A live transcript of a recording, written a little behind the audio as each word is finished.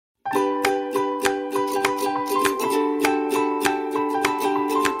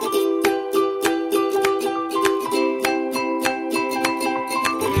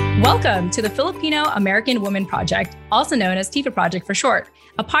Welcome to the Filipino American Woman Project, also known as TIFA Project for short,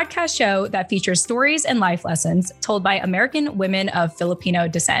 a podcast show that features stories and life lessons told by American women of Filipino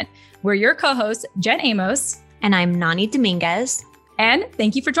descent. We're your co-hosts, Jen Amos. And I'm Nani Dominguez. And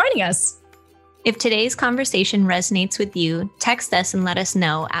thank you for joining us. If today's conversation resonates with you, text us and let us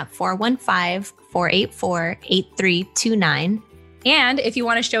know at 415-484-8329. And if you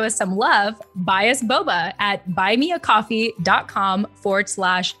want to show us some love, buy us boba at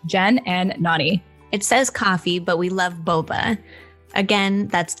buymeacoffee.com/Jen and Nani. It says coffee, but we love boba. Again,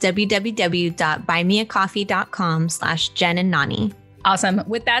 that's www.buymeacoffee.com/Jen and Nani. Awesome.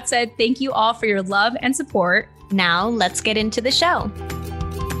 With that said, thank you all for your love and support. Now let's get into the show.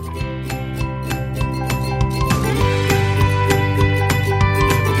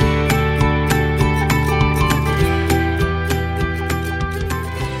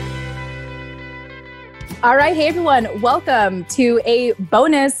 All right. Hey, everyone. Welcome to a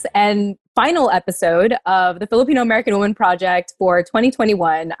bonus and final episode of the Filipino American Woman Project for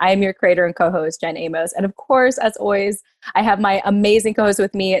 2021. I am your creator and co-host, Jen Amos. And of course, as always, I have my amazing co-host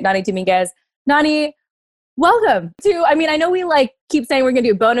with me, Nani Dominguez. Nani, welcome to, I know we keep saying we're going to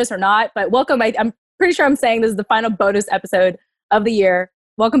do a bonus or not, but welcome. I'm pretty sure I'm saying this is the final bonus episode of the year.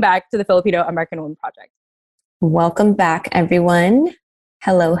 Welcome back to the Filipino American Woman Project. Welcome back, everyone.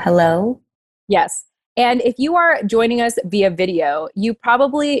 Hello, hello. Yes. And if you are joining us via video, you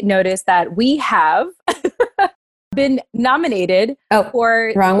probably noticed that we have been nominated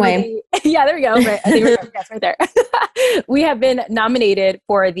for... Wrong way. Yeah, there we go. Right. I think we're right there. We have been nominated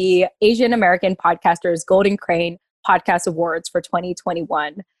for the Asian American Podcasters Golden Crane Podcast Awards for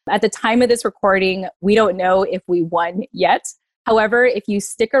 2021. At the time of this recording, we don't know if we won yet. However, if you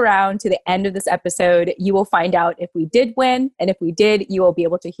stick around to the end of this episode, you will find out if we did win. And if we did, you will be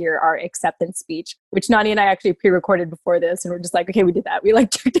able to hear our acceptance speech, which Nani and I actually pre-recorded before this. And we're just like, okay, we did that. We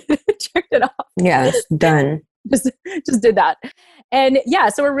checked it off. Yeah, it's done. just did that. And yeah,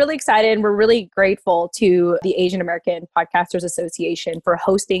 so we're really excited. And we're really grateful to the Asian American Podcasters Association for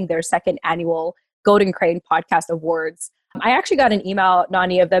hosting their second annual Golden Crane Podcast Awards. I actually got an email,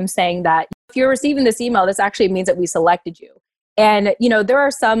 Nani, of them saying that if you're receiving this email, this actually means that we selected you. And, there are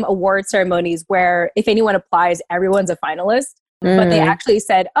some award ceremonies where if anyone applies, everyone's a finalist, but they actually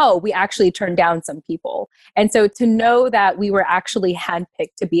said, we actually turned down some people. And so to know that we were actually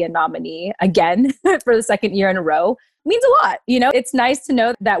handpicked to be a nominee again for the second year in a row means a lot. It's nice to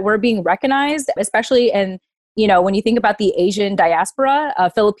know that we're being recognized, especially in, when you think about the Asian diaspora,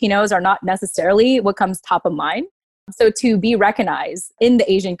 Filipinos are not necessarily what comes top of mind. So to be recognized in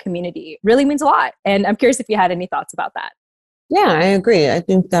the Asian community really means a lot. And I'm curious if you had any thoughts about that. Yeah, I agree. I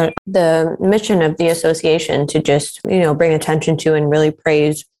think that the mission of the association to just, bring attention to and really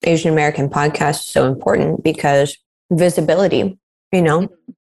praise Asian American podcasts is so important because visibility, and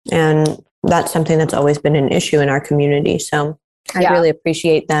that's something that's always been an issue in our community. So I really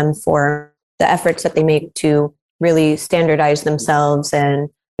appreciate them for the efforts that they make to really standardize themselves and,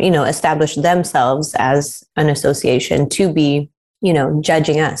 establish themselves as an association to be,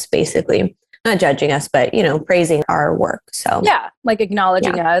 judging us basically. Not judging us, but, praising our work. So yeah,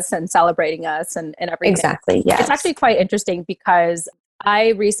 acknowledging us and celebrating us and everything. Exactly. Yeah. It's actually quite interesting because I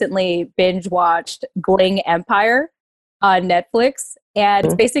recently binge watched Bling Empire on Netflix. And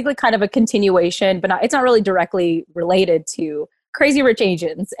it's basically kind of a continuation, but it's not really directly related to Crazy Rich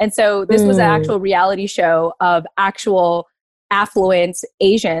Asians. And so this was an actual reality show of actual affluent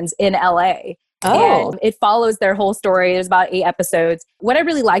Asians in LA. And it follows their whole story. There's about 8 episodes. What I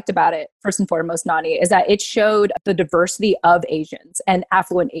really liked about it, first and foremost, Nani, is that it showed the diversity of Asians and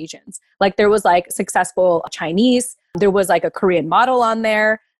affluent Asians. There was successful Chinese. There was a Korean model on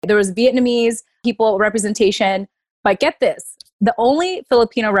there. There was Vietnamese people representation. But get this, the only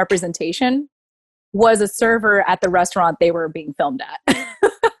Filipino representation was a server at the restaurant they were being filmed at.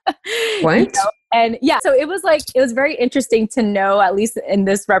 What? And yeah, so it was very interesting to know, at least in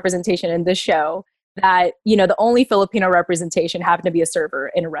this representation in this show, that, the only Filipino representation happened to be a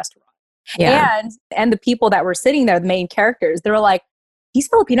server in a restaurant. Yeah. And the people that were sitting there, the main characters, they were like, he's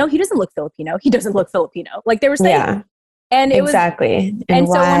Filipino. He doesn't look Filipino. He doesn't look Filipino. They were saying. Yeah. And it exactly. was. And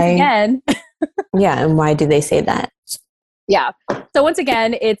why, so once again. Yeah. And why do they say that? Yeah. So once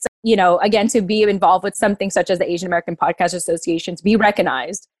again, it's, again, to be involved with something such as the Asian American Podcast Association, to be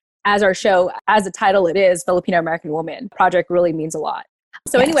recognized as our show, as the title it is, Filipino American Woman Project, really means a lot.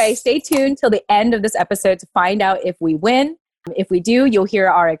 So anyway, stay tuned till the end of this episode to find out if we win. If we do, you'll hear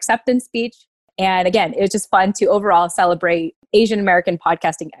our acceptance speech. And again, it was just fun to overall celebrate Asian American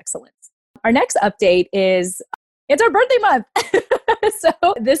podcasting excellence. Our next update is it's our birthday month. So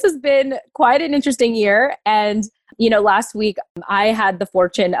this has been quite an interesting year. And Last week I had the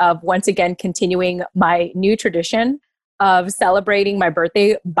fortune of once again continuing my new tradition of celebrating my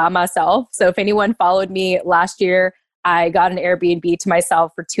birthday by myself. So if anyone followed me last year, I got an Airbnb to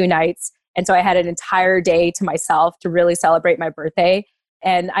myself for 2 nights. And so I had an entire day to myself to really celebrate my birthday.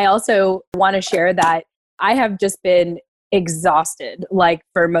 And I also want to share that I have just been exhausted like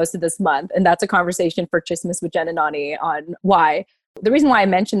for most of this month. And that's a conversation for Christmas with Jen and Nani on why. The reason why I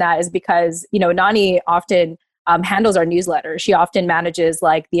mention that is because, Nani often handles our newsletter. She often manages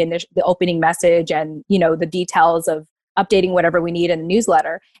like the opening message and, the details of updating whatever we need in the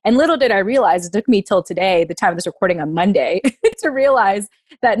newsletter. And little did I realize, it took me till today, the time of this recording on Monday, to realize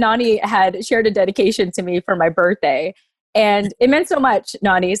that Nani had shared a dedication to me for my birthday. And it meant so much,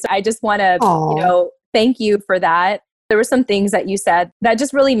 Nani. So I just want to, thank you for that. There were some things that you said that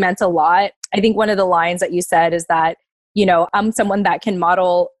just really meant a lot. I think one of the lines that you said is that, I'm someone that can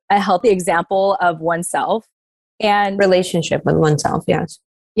model a healthy example of oneself and relationship with oneself. Yes.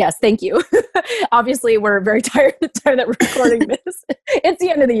 Yes, thank you. Obviously, we're very tired the time that we're recording this. It's the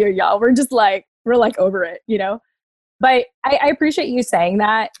end of the year, y'all. We're over it, But I appreciate you saying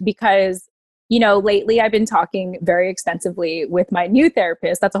that because, lately I've been talking very extensively with my new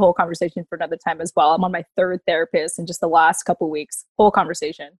therapist. That's a whole conversation for another time as well. I'm on my 3rd therapist in just the last couple of weeks, whole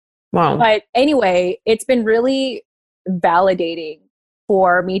conversation. Wow. But anyway, it's been really validating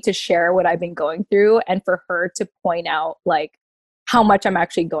for me to share what I've been going through and for her to point out like how much I'm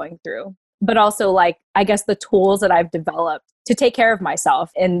actually going through, but also like, I guess the tools that I've developed to take care of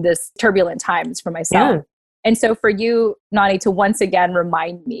myself in this turbulent times for myself. Yeah. And so for you, Nani, to once again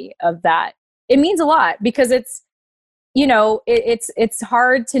remind me of that, it means a lot because it's, it's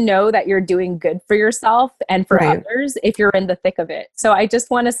hard to know that you're doing good for yourself and for others if you're in the thick of it. So I just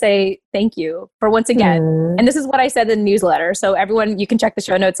want to say thank you for once again. And this is what I said in the newsletter. So everyone, you can check the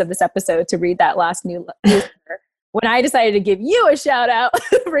show notes of this episode to read that last newsletter. When I decided to give you a shout out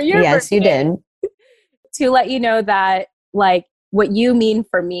for your Yes, birthday, you did. To let you know that like what you mean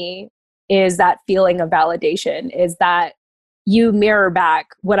for me is that feeling of validation, is that you mirror back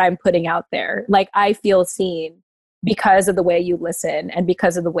what I'm putting out there. Like I feel seen because of the way you listen and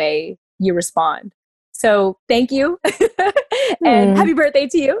because of the way you respond. So thank you. And happy birthday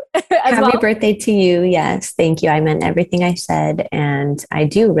to you. Happy birthday to you. Yes. Thank you. I meant everything I said. And I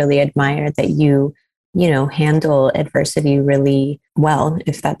do really admire that you handle adversity really well,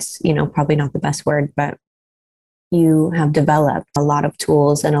 if that's, probably not the best word, but you have developed a lot of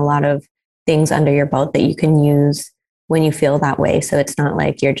tools and a lot of things under your belt that you can use when you feel that way. So it's not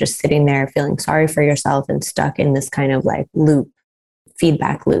like you're just sitting there feeling sorry for yourself and stuck in this kind of like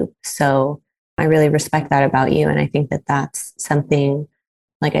feedback loop. So I really respect that about you. And I think that that's something,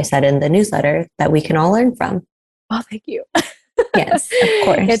 like I said in the newsletter, that we can all learn from. Oh, thank you. Yes, of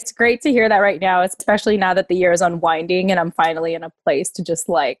course. It's great to hear that right now, especially now that the year is unwinding and I'm finally in a place to just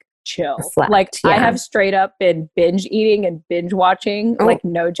like chill. Reflect, I have straight up been binge eating and binge watching, like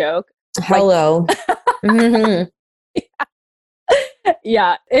no joke. Hello. Mm-hmm.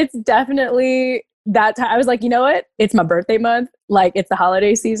 Yeah, it's definitely that time. I was like, you know what? It's my birthday month. Like it's the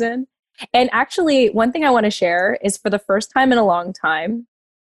holiday season. And actually, one thing I want to share is for the first time in a long time,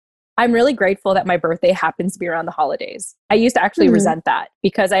 I'm really grateful that my birthday happens to be around the holidays. I used to actually resent that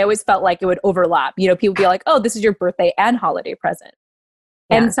because I always felt like it would overlap. People would be like, oh, this is your birthday and holiday present.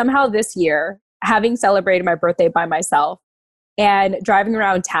 Yeah. And somehow this year, having celebrated my birthday by myself and driving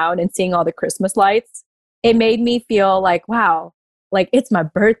around town and seeing all the Christmas lights, it made me feel like, wow, like it's my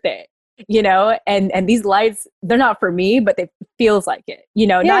birthday, and these lights, they're not for me, but it feels like it,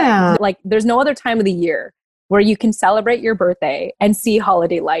 not like there's no other time of the year where you can celebrate your birthday and see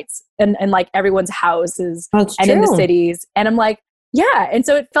holiday lights and like everyone's houses and in the cities. And I'm like, yeah. And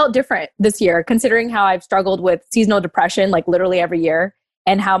so it felt different this year, considering how I've struggled with seasonal depression, like literally every year,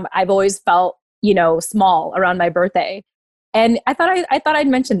 and how I've always felt, small around my birthday. And I thought I'd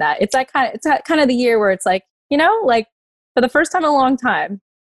mention that. It's that kind of the year where it's like, like for the first time in a long time,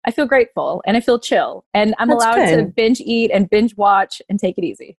 I feel grateful and I feel chill and I'm allowed to binge eat and binge watch and take it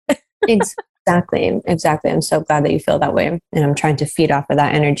easy. Exactly. I'm so glad that you feel that way. And I'm trying to feed off of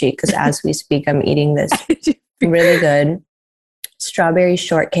that energy because as we speak, I'm eating this really good strawberry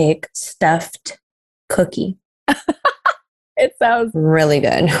shortcake stuffed cookie. It sounds really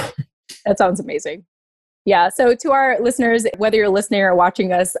good. That sounds amazing. Yeah. So to our listeners, whether you're listening or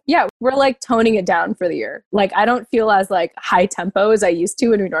watching us, yeah, we're like toning it down for the year. Like I don't feel as like high tempo as I used to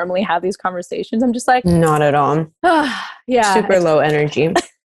when we normally have these conversations. I'm just like, not at all. Yeah. Super low energy.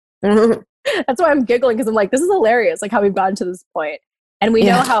 That's why I'm giggling because I'm like, this is hilarious. Like how we've gotten to this point. And we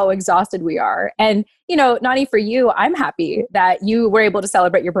know how exhausted we are. And, Nani, for you, I'm happy that you were able to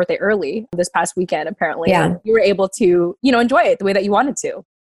celebrate your birthday early this past weekend, apparently. Yeah. You were able to, enjoy it the way that you wanted to.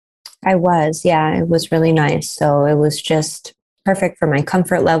 I was. Yeah, it was really nice. So it was just perfect for my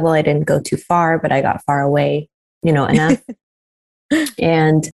comfort level. I didn't go too far, but I got far away, enough.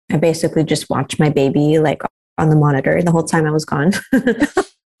 And I basically just watched my baby like on the monitor the whole time I was gone.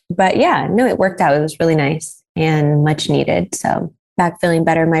 But yeah, no, it worked out. It was really nice and much needed. So back feeling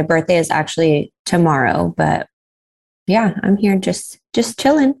better. My birthday is actually tomorrow, but yeah, I'm here just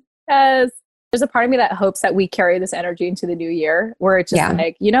chilling. Yes. There's a part of me that hopes that we carry this energy into the new year where it's just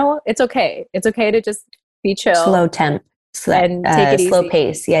like, it's okay. It's okay to just be chill. Slow temp. And take it easy. Slow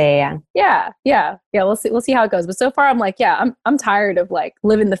pace. Yeah. We'll see how it goes. But so far I'm like, I'm tired of like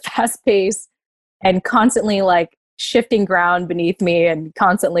living the fast pace and constantly like shifting ground beneath me and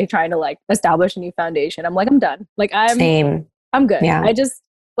constantly trying to like establish a new foundation. I'm like, I'm done. Like I'm good. Yeah. I just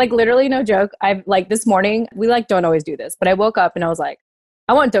like literally no joke. I've like this morning, we like don't always do this, but I woke up and I was like,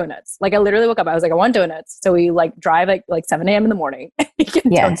 I want donuts. Like I literally woke up. I was like, I want donuts. So we like drive at like 7 a.m. in the morning.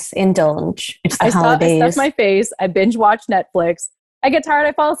 Yes, indulge. It's the I holidays. stuff my face. I binge watch Netflix. I get tired.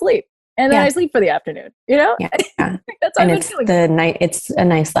 I fall asleep, and then I sleep for the afternoon. Yeah. That's how and I've it's been feeling. It's a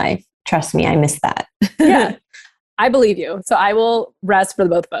nice life. Trust me, I miss that. Yeah, I believe you. So I will rest for the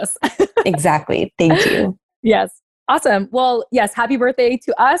both of us. Exactly. Thank you. Yes. Awesome. Well, yes, happy birthday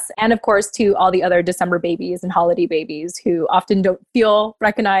to us. And of course, to all the other December babies and holiday babies who often don't feel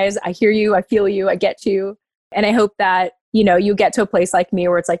recognized. I hear you. I feel you. I get you. And I hope that, you get to a place like me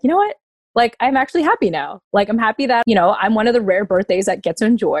where it's like, you know what? Like, I'm actually happy now. Like, I'm happy that, I'm one of the rare birthdays that get to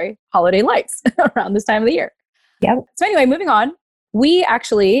enjoy holiday lights around this time of the year. Yep. So anyway, moving on. We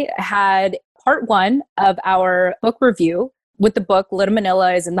actually had part 1 of our book review with the book Little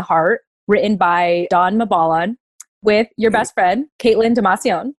Manila is in the Heart, written by Don Mabalan, with your best friend, Caitlin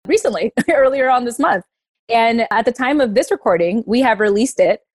Demacion, recently, earlier on this month. And at the time of this recording, we have released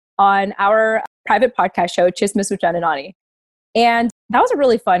it on our private podcast show, Chismes with Jen and Nani. And that was a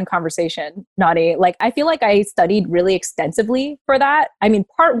really fun conversation, Nani. Like, I feel like I studied really extensively for that. I mean,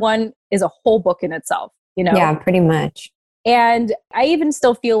 part 1 is a whole book in itself, Yeah, pretty much. And I even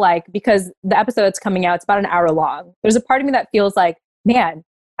still feel like, because the episode that's coming out, it's about an hour long. There's a part of me that feels like, man,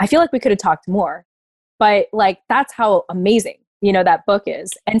 I feel like we could have talked more. But like, that's how amazing, that book is.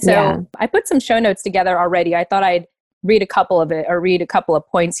 And so I put some show notes together already. I thought I'd read a couple of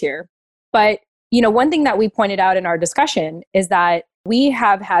points here. But, one thing that we pointed out in our discussion is that we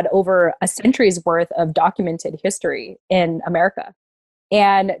have had over a century's worth of documented history in America.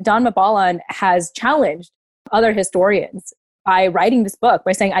 And Don Mabalan has challenged other historians by writing this book,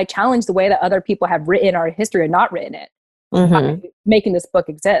 by saying, I challenge the way that other people have written our history or not written it, by making this book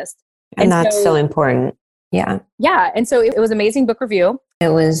exist. And that's so important. Yeah. Yeah. And so it was amazing book review.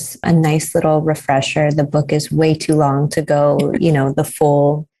 It was a nice little refresher. The book is way too long to go, the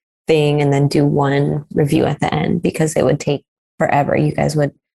full thing and then do one review at the end, because it would take forever. You guys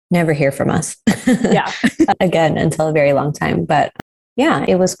would never hear from us again until a very long time. But yeah,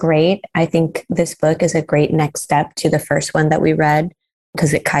 it was great. I think this book is a great next step to the first one that we read,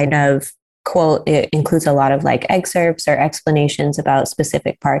 because it kind of it includes a lot of like excerpts or explanations about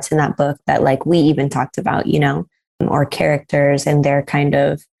specific parts in that book that like we even talked about, or characters and their kind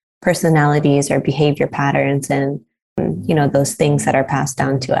of personalities or behavior patterns and, those things that are passed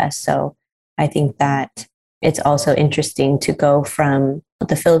down to us. So I think that it's also interesting to go from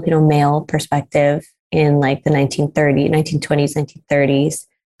the Filipino male perspective in like the 1920s, 1930s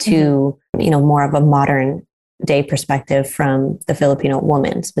to, more of a modern day perspective from the Filipino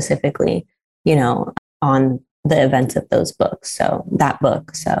woman specifically, on the events of those books. So that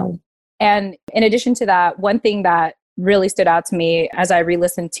book. And in addition to that, one thing that really stood out to me as I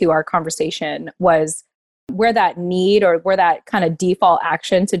re-listened to our conversation was where that need or where that kind of default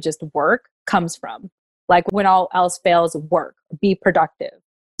action to just work comes from. Like, when all else fails, work, be productive,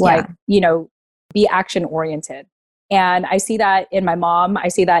 be action oriented. And I see that in my mom. I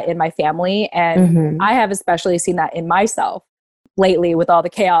see that in my family. And I have especially seen that in myself lately with all the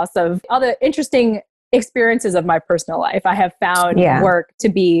chaos of all the interesting experiences of my personal life. I have found work to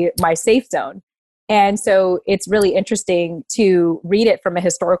be my safe zone. And so it's really interesting to read it from a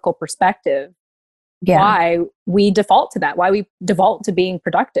historical perspective, why we default to that, why we default to being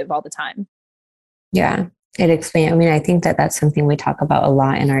productive all the time. Yeah, it explains. I mean, I think that that's something we talk about a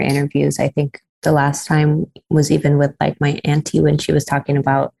lot in our interviews. I think the last time was even with like my auntie when she was talking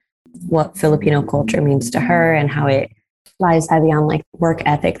about what Filipino culture means to her and how it lies heavy on like work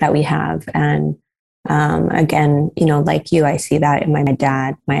ethic that we have. And again, like you, I see that in my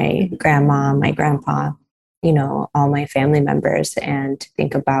dad, my grandma, my grandpa, all my family members and to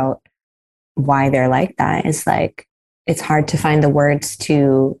think about why they're like that. It's like, it's hard to find the words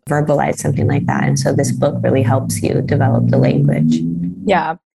to verbalize something like that. And so this book really helps you develop the language.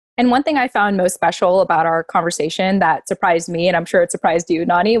 Yeah. And one thing I found most special about our conversation that surprised me, and I'm sure it surprised you,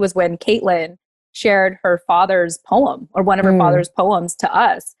 Nani, was when Caitlin shared her father's poem or one of her father's poems to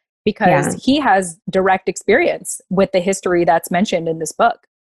us, because he has direct experience with the history that's mentioned in this book.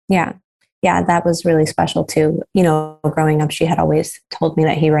 Yeah. Yeah, that was really special too. Growing up, she had always told me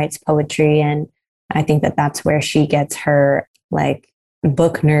that he writes poetry. And I think that that's where she gets her like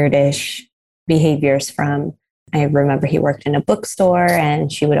book nerdish behaviors from. I remember he worked in a bookstore and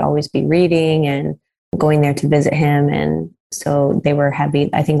she would always be reading and going there to visit him. And so they were happy.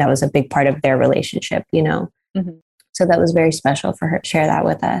 I think that was a big part of their relationship, So that was very special for her to share that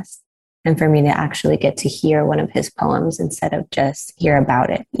with us. And for me to actually get to hear one of his poems instead of just hear about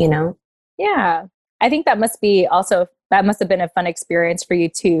it, Yeah. I think that must have been a fun experience for you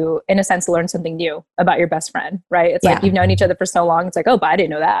to, in a sense, learn something new about your best friend, right? It's like you've known each other for so long. It's like, oh, but I didn't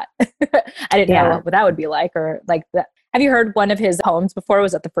know that. I didn't know what that would be like, or like that. Have you heard one of his poems before?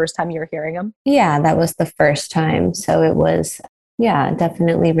 Was that the first time you were hearing him? Yeah, that was the first time. So it was,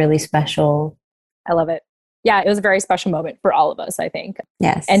 definitely really special. I love it. Yeah, it was a very special moment for all of us, I think.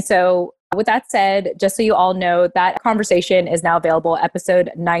 Yes. And so with that said, just so you all know, that conversation is now available,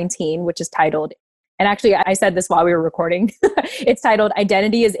 episode 19, which is titled, and actually I said this while we were recording, it's titled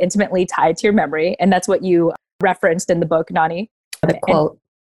Identity is Intimately Tied to Your Memory. And that's what you referenced in the book, Nani. The quote.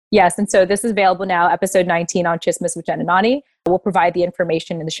 Yes. And so this is available now, episode 19 on Chismis with Jen and Nani. We'll provide the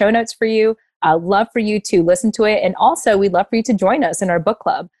information in the show notes for you. Love for you to listen to it. And also we'd love for you to join us in our book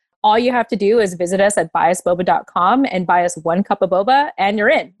club. All you have to do is visit us at biasboba.com and buy us 1 cup of boba and you're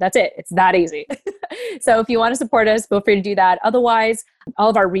in. That's it. It's that easy. So if you want to support us, feel free to do that. Otherwise, all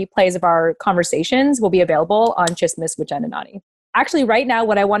of our replays of our conversations will be available on Chismis with Jen and Nani. Actually, right now,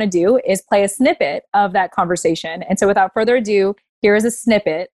 what I want to do is play a snippet of that conversation. And so without further ado, here is a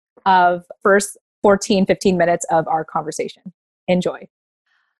snippet of first 14, 15 minutes of our conversation. Enjoy.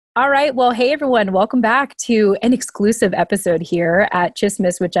 All right. Well, hey, everyone. Welcome back to an exclusive episode here at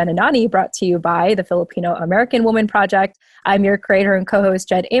Chismis with Jen and Nani, brought to you by the Filipino American Woman Project. I'm your creator and co-host,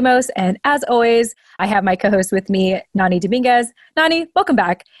 Jed Amos. And as always, I have my co-host with me, Nani Dominguez. Nani, welcome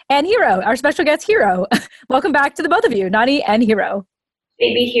back. And Hero, our special guest, Hero. Welcome back to the both of you, Nani and Hero.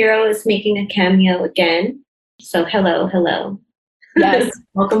 Baby Hero is making a cameo again. So hello. Yes.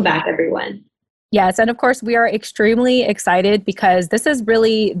 Welcome back, everyone. Yes. And of course, we are extremely excited because this is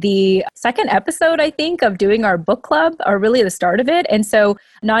really the second episode, I think, of doing our book club, or really the start of it. And so,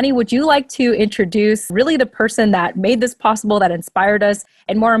 Nani, would you like to introduce really the person that made this possible, that inspired us,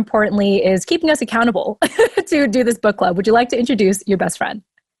 and more importantly, is keeping us accountable to do this book club? Would you like to introduce your best friend?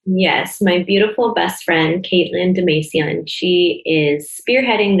 Yes, my beautiful best friend, Caitlin Demacian. She is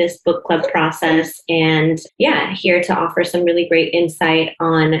spearheading this book club process and here to offer some really great insight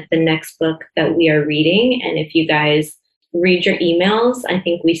on the next book that we are reading. And if you guys read your emails, I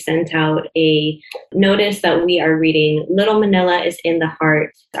think we sent out a notice that we are reading Little Manila is in the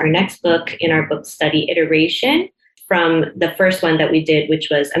Heart, our next book in our book study iteration from the first one that we did, which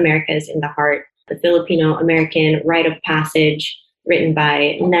was America is in the Heart, the Filipino American Rite of Passage, written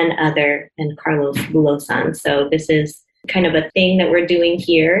by none other than Carlos Bulosan. So this is kind of a thing that we're doing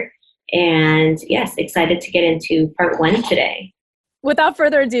here. And yes, excited to get into part 1 today. Without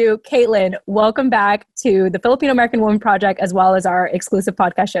further ado, Caitlin, welcome back to the Filipino American Woman Project, as well as our exclusive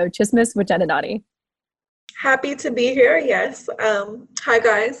podcast show, Chismis with Jen and Nani. Happy to be here, yes. Hi,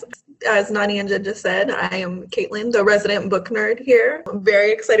 guys. As Nani and Jen just said, I am Caitlin, the resident book nerd here. I'm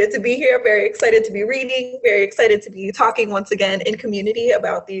very excited to be here, very excited to be reading, very excited to be talking once again in community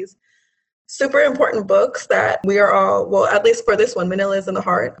about these super important books that we are all, well, at least for this one, Manila is in the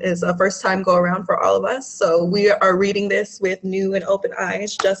Heart, is a first time go around for all of us. So we are reading this with new and open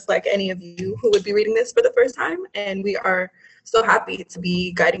eyes, just like any of you who would be reading this for the first time. And we are so happy to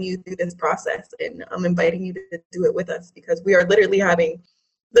be guiding you through this process, and I'm inviting you to do it with us, because we are literally having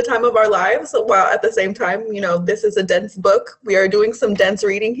the time of our lives, while at the same time, this is a dense book. We are doing some dense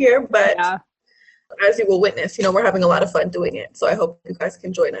reading here, but as you will witness, we're having a lot of fun doing it. So I hope you guys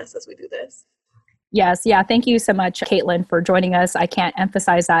can join us as we do this. Yes. Yeah. Thank you so much, Caitlin, for joining us. I can't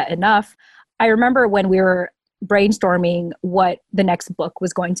emphasize that enough. I remember when we were brainstorming what the next book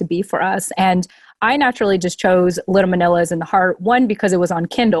was going to be for us. And I naturally just chose Little Manila's in the Heart, one, because it was on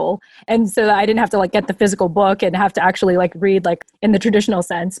Kindle. And so I didn't have to get the physical book and have to actually read in the traditional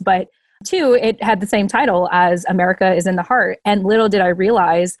sense. But two, it had the same title as America is in the Heart. And little did I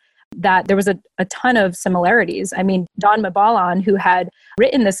realize that there was a ton of similarities. I mean, Don Mabalan, who had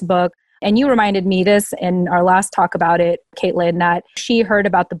written this book, And you reminded me this in our last talk about it, Caitlin, that she heard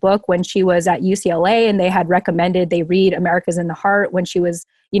about the book when she was at UCLA and they had recommended they read America's in the Heart when she was,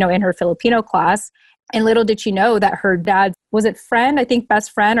 in her Filipino class. And little did she know that her dad, was it friend, I think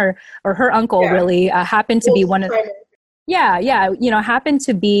best friend or her uncle really happened to be one of, happened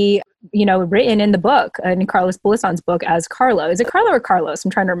to be, written in the book, in Carlos Bulison's book as Carlo. Is it Carlo or Carlos?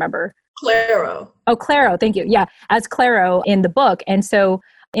 I'm trying to remember. Claro. Oh, Claro. Thank you. Yeah. As Claro in the book. And so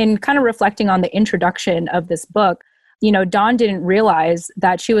in kind of reflecting on the introduction of this book, Dawn didn't realize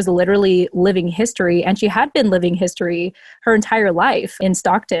that she was literally living history, and she had been living history her entire life in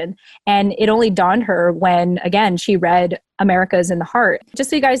Stockton. And it only dawned her when, again, she read America's in the Heart. Just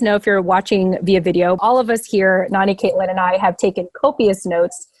so you guys know, if you're watching via video, all of us here, Nani, Caitlin, and I have taken copious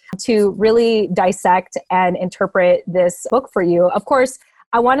notes to really dissect and interpret this book for you. Of course,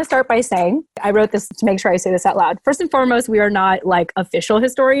 I want to start by saying, I wrote this to make sure I say this out loud. First and foremost, we are not like official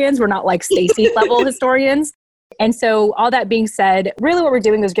historians. We're not like Stacy level historians. And so all that being said, really what we're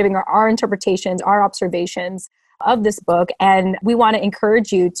doing is giving our interpretations, our observations of this book. And we want to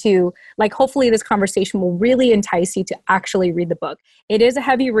encourage you to, hopefully this conversation will really entice you to actually read the book. It is a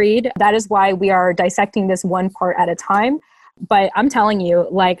heavy read. That is why we are dissecting this one part at a time. But I'm telling you,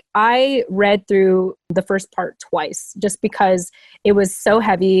 I read through the first part twice just because it was so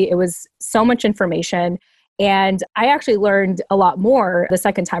heavy. It was so much information. And I actually learned a lot more the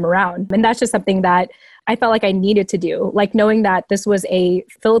second time around. And that's just something that I felt like I needed to do. Knowing that this was a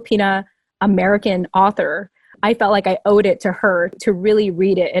Filipina American author, I felt like I owed it to her to really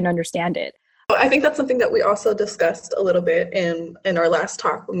read it and understand it. I think that's something that we also discussed a little bit in our last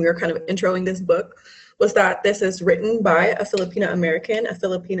talk when we were kind of introing this book, was that this is written by a Filipina American, a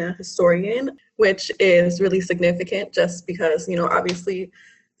Filipina historian, which is really significant just because, obviously,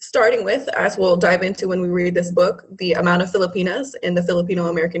 starting with, as we'll dive into when we read this book, the amount of Filipinas in the Filipino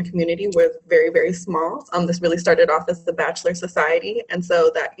American community was very, very small. This really started off as the Bachelor Society. And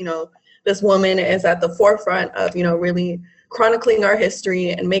so that, this woman is at the forefront of, really chronicling our history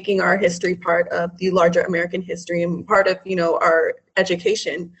and making our history part of the larger American history and part of, our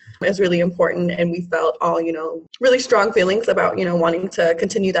education is really important. And we felt all, really strong feelings about, wanting to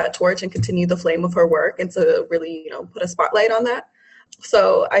continue that torch and continue the flame of her work. And so really, put a spotlight on that.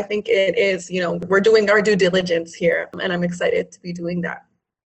 So I think it is, we're doing our due diligence here, and I'm excited to be doing that.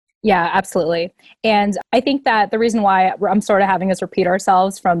 Yeah, absolutely. And I think that the reason why I'm sort of having us repeat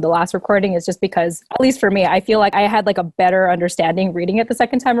ourselves from the last recording is just because, at least for me, I feel like I had a better understanding reading it the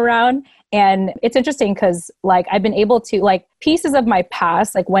second time around. And it's interesting because I've been able to pieces of my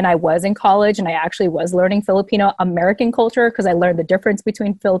past, when I was in college and I actually was learning Filipino American culture, because I learned the difference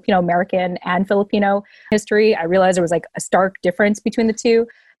between Filipino American and Filipino history. I realized there was a stark difference between the two.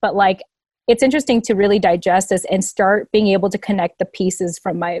 But it's interesting to really digest this and start being able to connect the pieces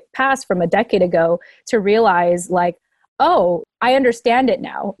from my past from a decade ago to realize oh, I understand it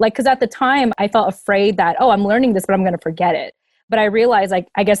now. Because at the time I felt afraid that, oh, I'm learning this, but I'm going to forget it. But I realized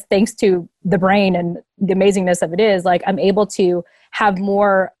I guess thanks to the brain and the amazingness of it is I'm able to have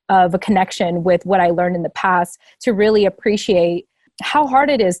more of a connection with what I learned in the past to really appreciate how hard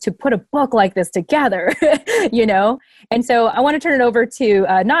it is to put a book like this together, And so I want to turn it over to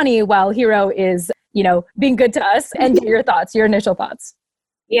Nani while Hero is, being good to us, and get your thoughts, your initial thoughts.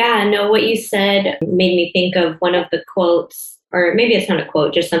 Yeah, no, what you said made me think of one of the quotes, or maybe it's not a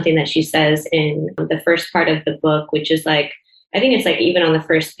quote, just something that she says in the first part of the book, which is I think it's even on the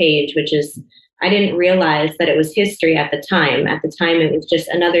first page, which is, I didn't realize that it was history at the time. At the time, it was just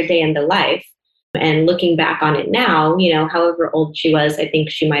another day in the life. And looking back on it now, however old she was, I think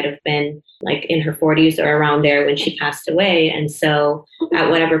she might have been in her 40s or around there when she passed away. And so at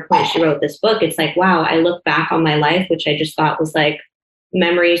whatever point she wrote this book, it's wow, I look back on my life, which I just thought was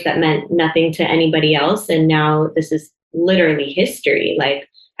memories that meant nothing to anybody else. And now this is literally history.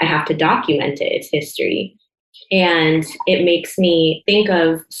 I have to document it. It's history. And it makes me think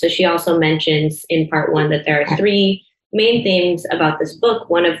of, so she also mentions in part one that there are three main themes about this book,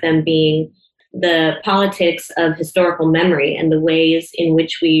 one of them being the politics of historical memory and the ways in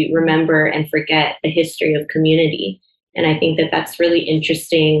which we remember and forget the history of community. And I think that that's really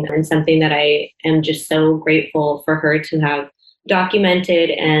interesting and something that I am just so grateful for her to have documented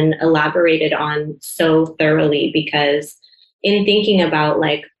and elaborated on so thoroughly, because in thinking about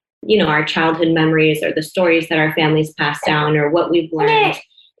our childhood memories or the stories that our families pass down or what we've learned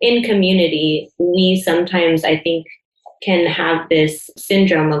in community, we sometimes, I think, can have this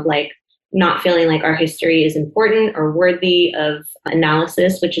syndrome of not feeling like our history is important or worthy of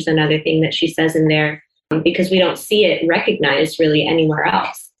analysis, which is another thing that she says in there, because we don't see it recognized really anywhere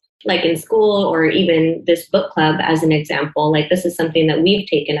else. In school or even this book club, as an example, this is something that we've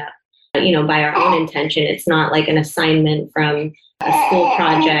taken up by our own intention. It's not like an assignment from a school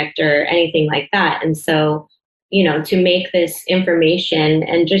project or anything like that. And so, to make this information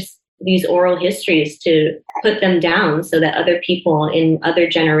and just these oral histories, to put them down so that other people in other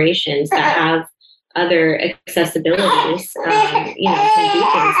generations that have other accessibilities, can do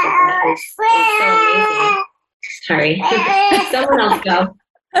things with it is so amazing. Sorry, someone else go.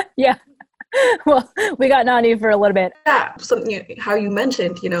 Yeah. Well, we got Nani for a little bit. Yeah, how you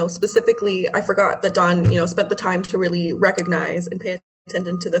mentioned, specifically, I forgot that Don, spent the time to really recognize and pay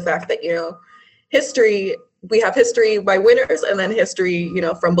attention to the fact that, history, we have history by winners and then history,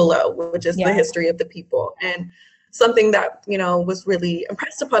 from below, which is the history of the people. And something that, was really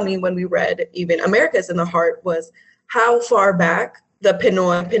impressed upon me when we read even America's in the Heart was how far back the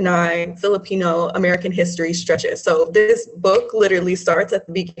Pinoy, Pinay, Filipino American history stretches. So this book literally starts at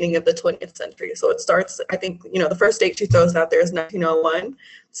the beginning of the 20th century. So it starts, I think, the first date she throws out there is 1901,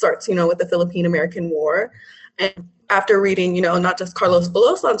 starts, with the Philippine American War. And after reading, not just Carlos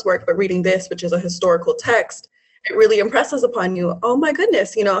Bulosan's work, but reading this, which is a historical text, it really impresses upon you, oh my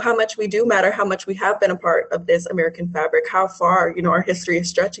goodness, how much we do matter, how much we have been a part of this American fabric, how far, our history is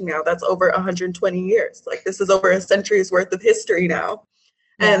stretching now. That's over 120 years. Like, this is over a century's worth of history now.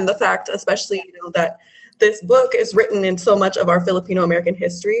 Yeah. And the fact, especially, that this book is written in so much of our Filipino American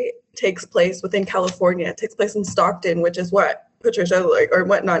history, takes place within California. It takes place in Stockton, which is what, Patricia, or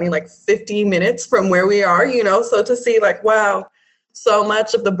what, Nani, 15 minutes from where we are, so to see wow, so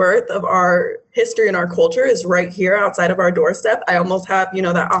much of the birth of our history and our culture is right here outside of our doorstep. I almost have,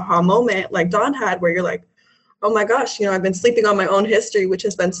 that aha moment like Dawn had, where you're like, oh my gosh, I've been sleeping on my own history, which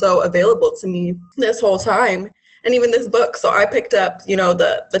has been so available to me this whole time. And even this book. So I picked up,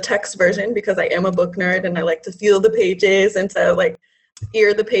 the text version because I am a book nerd and I like to feel the pages and to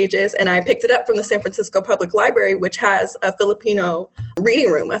ear the pages. And I picked it up from the San Francisco Public Library, which has a Filipino reading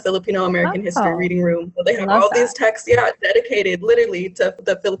room, a Filipino American history reading room. So they have all these texts, dedicated literally to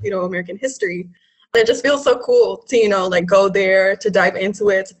the Filipino American history. And it just feels so cool to, go there, to dive into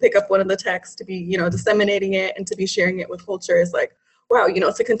it, to pick up one of the texts, to be, disseminating it and to be sharing it with culture is wow,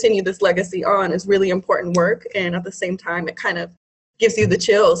 to continue this legacy on is really important work. And at the same time, it kind of gives you the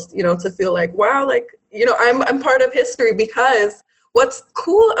chills, to feel wow, I'm part of history. Because what's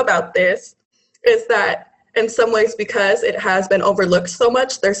cool about this is that in some ways, because it has been overlooked so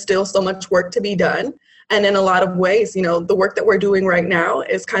much, there's still so much work to be done. And in a lot of ways, the work that we're doing right now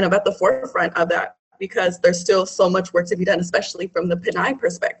is kind of at the forefront of that, because there's still so much work to be done, especially from the Pinay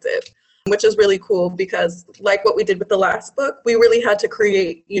perspective, which is really cool because like what we did with the last book, we really had to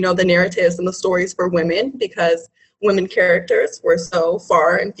create, the narratives and the stories for women, because women characters were so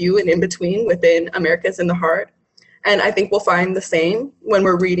far and few and in between within America's in the Heart. And I think we'll find the same when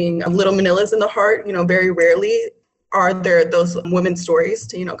we're reading Little Manila's in the Heart. Very rarely are there those women's stories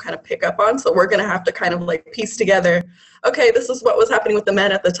to, kind of pick up on. So we're going to have to kind of piece together, okay, this is what was happening with the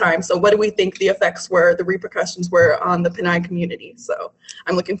men at the time. So what do we think the effects were, the repercussions were on the Pinay community? So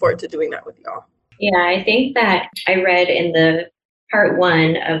I'm looking forward to doing that with y'all. Yeah, I think that I read in the part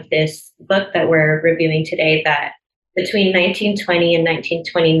 1 of this book that we're reviewing today that between 1920 and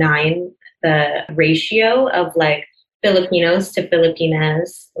 1929, the ratio of Filipinos to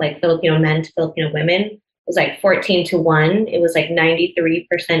Filipinas, Filipino men to Filipino women, was 14-1. It was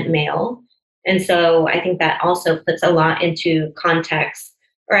 93% male. And so I think that also puts a lot into context,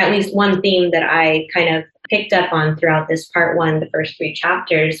 or at least one theme that I kind of picked up on throughout this part 1, the first 3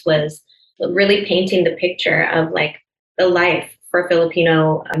 chapters, was really painting the picture of the life for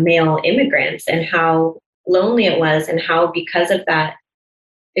Filipino male immigrants and how lonely it was, and how because of that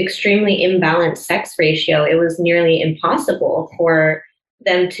extremely imbalanced sex ratio, it was nearly impossible for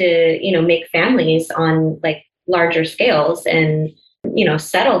them to, make families on larger scales and,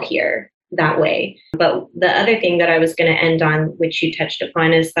 settle here that way. But the other thing that I was going to end on, which you touched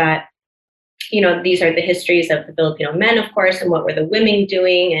upon, is that, these are the histories of the Filipino men, of course, and what were the women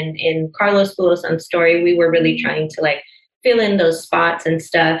doing. And in Carlos Bulosan's story, we were really trying to fill in those spots and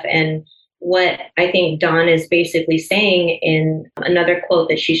stuff. And what I think Dawn is basically saying in another quote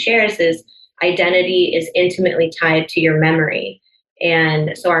that she shares is identity is intimately tied to your memory.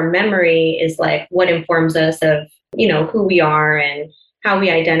 And so our memory is what informs us of, who we are and how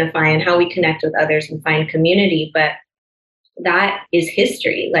we identify and how we connect with others and find community. But that is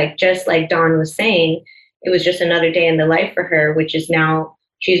history. Just like Dawn was saying, it was just another day in the life for her, which is now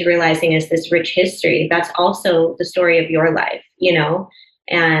she's realizing is this rich history. That's also the story of your life,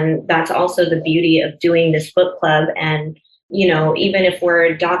 And that's also the beauty of doing this book club. And, even if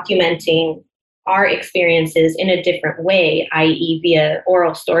we're documenting our experiences in a different way, i.e. via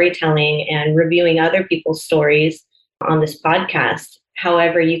oral storytelling and reviewing other people's stories on this podcast,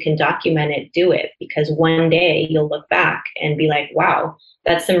 however you can document it, do it, because one day you'll look back and be like, wow,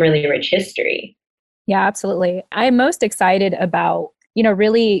 that's some really rich history. Yeah, absolutely. I'm most excited about,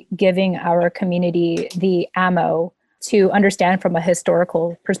 really giving our community the ammo to understand from a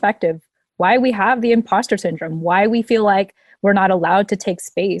historical perspective why we have the imposter syndrome, why we feel like we're not allowed to take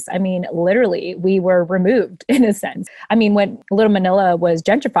space. I mean, literally, we were removed in a sense. I mean, when Little Manila was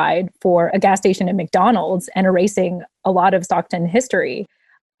gentrified for a gas station at McDonald's and erasing a lot of Stockton history,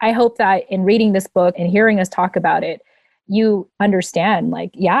 I hope that in reading this book and hearing us talk about it, you understand,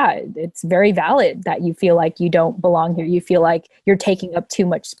 like, yeah, it's very valid that you feel like you don't belong here. You feel like you're taking up too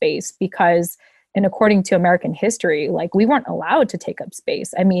much space because, and according to American history, like we weren't allowed to take up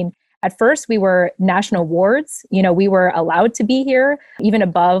space. I mean, at first we were national wards, we were allowed to be here, even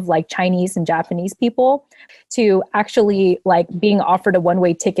above like Chinese and Japanese people, to actually like being offered a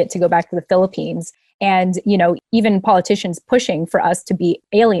one-way ticket to go back to the Philippines. And, even politicians pushing for us to be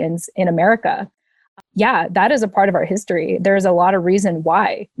aliens in America. Yeah, that is a part of our history. There's a lot of reason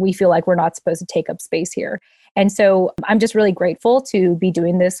why we feel like we're not supposed to take up space here. And so I'm just really grateful to be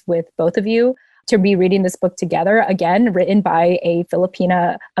doing this with both of you, to be reading this book together, again, written by a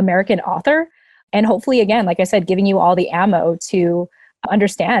Filipina American author. And hopefully, again, like I said, giving you all the ammo to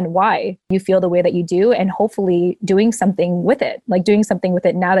understand why you feel the way that you do, and hopefully doing something with it, like doing something with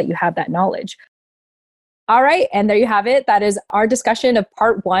it now that you have that knowledge. All right. And there you have it. That is our discussion of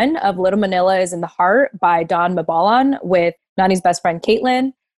part 1 of Little Manila is in the Heart by Dawn Mabalan with Nani's best friend,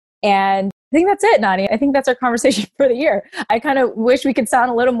 Caitlin. And I think that's it, Nani. I think that's our conversation for the year. I kind of wish we could sound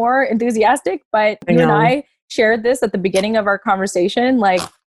a little more enthusiastic, but you and I shared this at the beginning of our conversation. Like,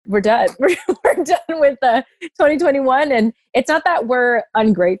 we're done. We're done with 2021. And it's not that we're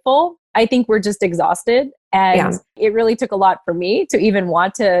ungrateful. I think we're just exhausted. And it really took a lot for me to even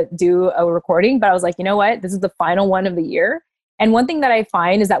want to do a recording. But I was like, you know what? This is the final one of the year. And one thing that I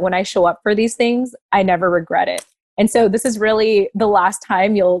find is that when I show up for these things, I never regret it. And so this is really the last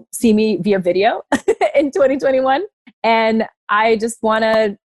time you'll see me via video in 2021. And I just want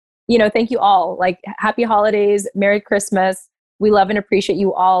to, thank you all. Like, happy holidays, Merry Christmas. We love and appreciate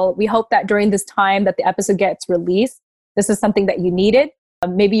you all. We hope that during this time that the episode gets released, this is something that you needed.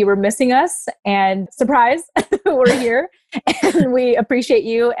 Maybe you were missing us, and surprise, we're here. And we appreciate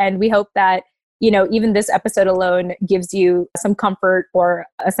you. And we hope that, even this episode alone gives you some comfort or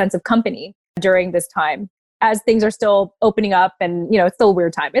a sense of company during this time, as things are still opening up and, it's still a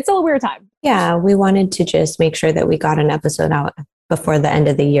weird time. It's still a weird time. Yeah, we wanted to just make sure that we got an episode out before the end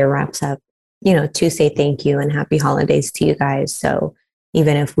of the year wraps up, to say thank you and happy holidays to you guys. So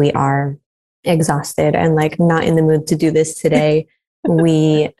even if we are exhausted and like not in the mood to do this today,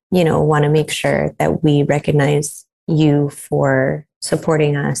 we, want to make sure that we recognize you for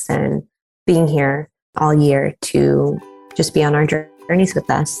supporting us and being here all year to just be on our journeys with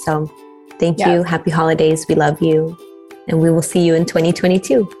us. So thank you. Happy holidays. We love you. And we will see you in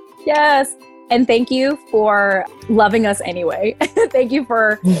 2022. Yes. And thank you for loving us anyway. Thank you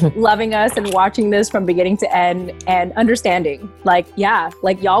for loving us and watching this from beginning to end and understanding. Like,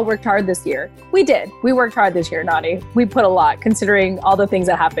 y'all worked hard this year. We did. We worked hard this year, Nani. We put a lot considering all the things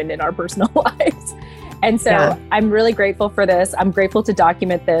that happened in our personal lives. And so I'm really grateful for this. I'm grateful to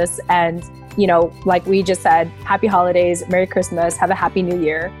document this. And, like we just said, happy holidays, Merry Christmas, have a happy new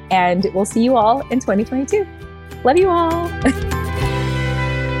year. And we'll see you all in 2022. Love you all.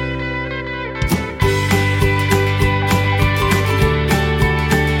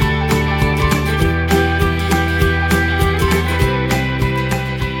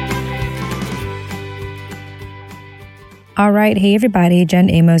 All right. Hey, everybody. Jen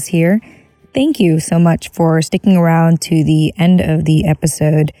Amos here. Thank you so much for sticking around to the end of the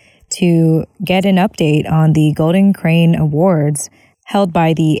episode to get an update on the Golden Crane Awards held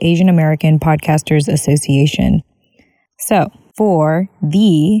by the Asian American Podcasters Association. So, for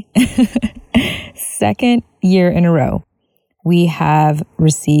the second year in a row, we have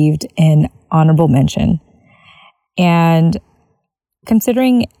received an honorable mention. And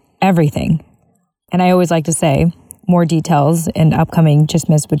considering everything, and I always like to say, more details in upcoming Just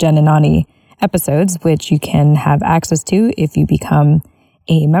Miss with Jen and Nani episodes, which you can have access to if you become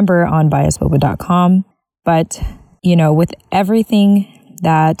a member on biasboba.com. But, with everything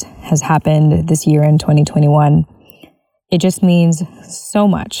that has happened this year in 2021, it just means so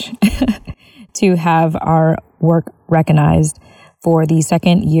much to have our work recognized for the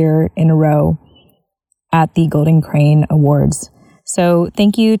second year in a row at the Golden Crane Awards. So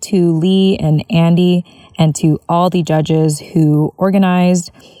thank you to Lee and Andy and to all the judges who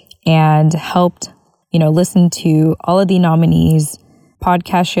organized and helped, listen to all of the nominees'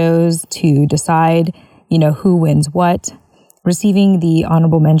 podcast shows to decide, who wins what. receiving the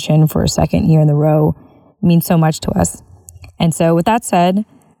honorable mention for a second year in a row means so much to us. And so with that said,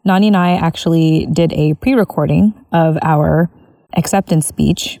 Nani and I actually did a pre-recording of our acceptance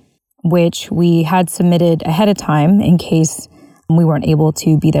speech, which we had submitted ahead of time in case we weren't able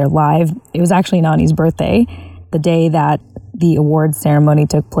to be there live. It was actually Nani's birthday, the day that the awards ceremony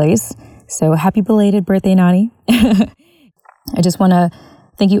took place. So happy belated birthday, Nani. I just want to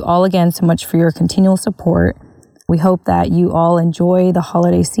thank you all again so much for your continual support. We hope that you all enjoy the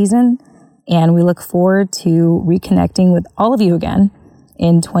holiday season, and we look forward to reconnecting with all of you again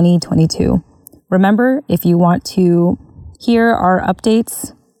in 2022. Remember, if you want to hear our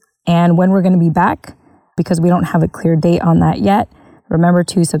updates and when we're going to be back, because we don't have a clear date on that yet, remember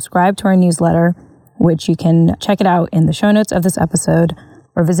to subscribe to our newsletter, which you can check it out in the show notes of this episode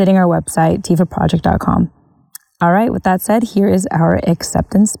or visiting our website, tifaproject.com. All right, with that said, here is our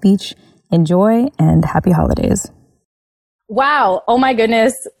acceptance speech. Enjoy and happy holidays. Wow. Oh my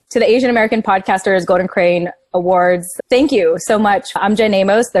goodness. To the Asian American Podcasters Golden Crane Awards, thank you so much. I'm Jen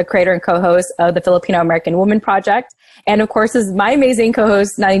Amos, the creator and co-host of the Filipino American Woman Project. And of course, is my amazing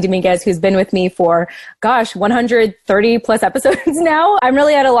co-host, Nani Dominguez, who's been with me for, 130 plus episodes now. I'm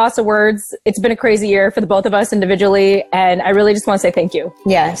really at a loss of words. It's been a crazy year for the both of us individually. And I really just want to say thank you.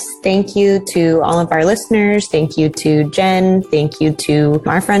 Yes. Thank you to all of our listeners. Thank you to Jen. Thank you to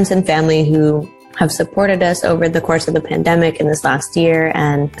our friends and family who have supported us over the course of the pandemic in this last year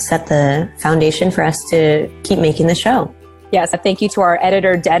and set the foundation for us to keep making the show. Yes, thank you to our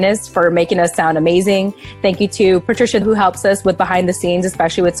editor, Dennis, for making us sound amazing. Thank you to Patricia, who helps us with behind the scenes,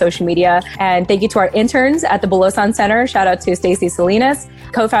 especially with social media. And thank you to our interns at the Bulosan Center. Shout out to Stacey Salinas,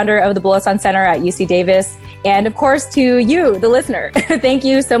 co-founder of the Bulosan Center at UC Davis. And of course, to you, the listener. Thank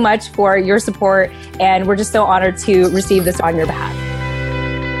you so much for your support. And we're just so honored to receive this on your behalf.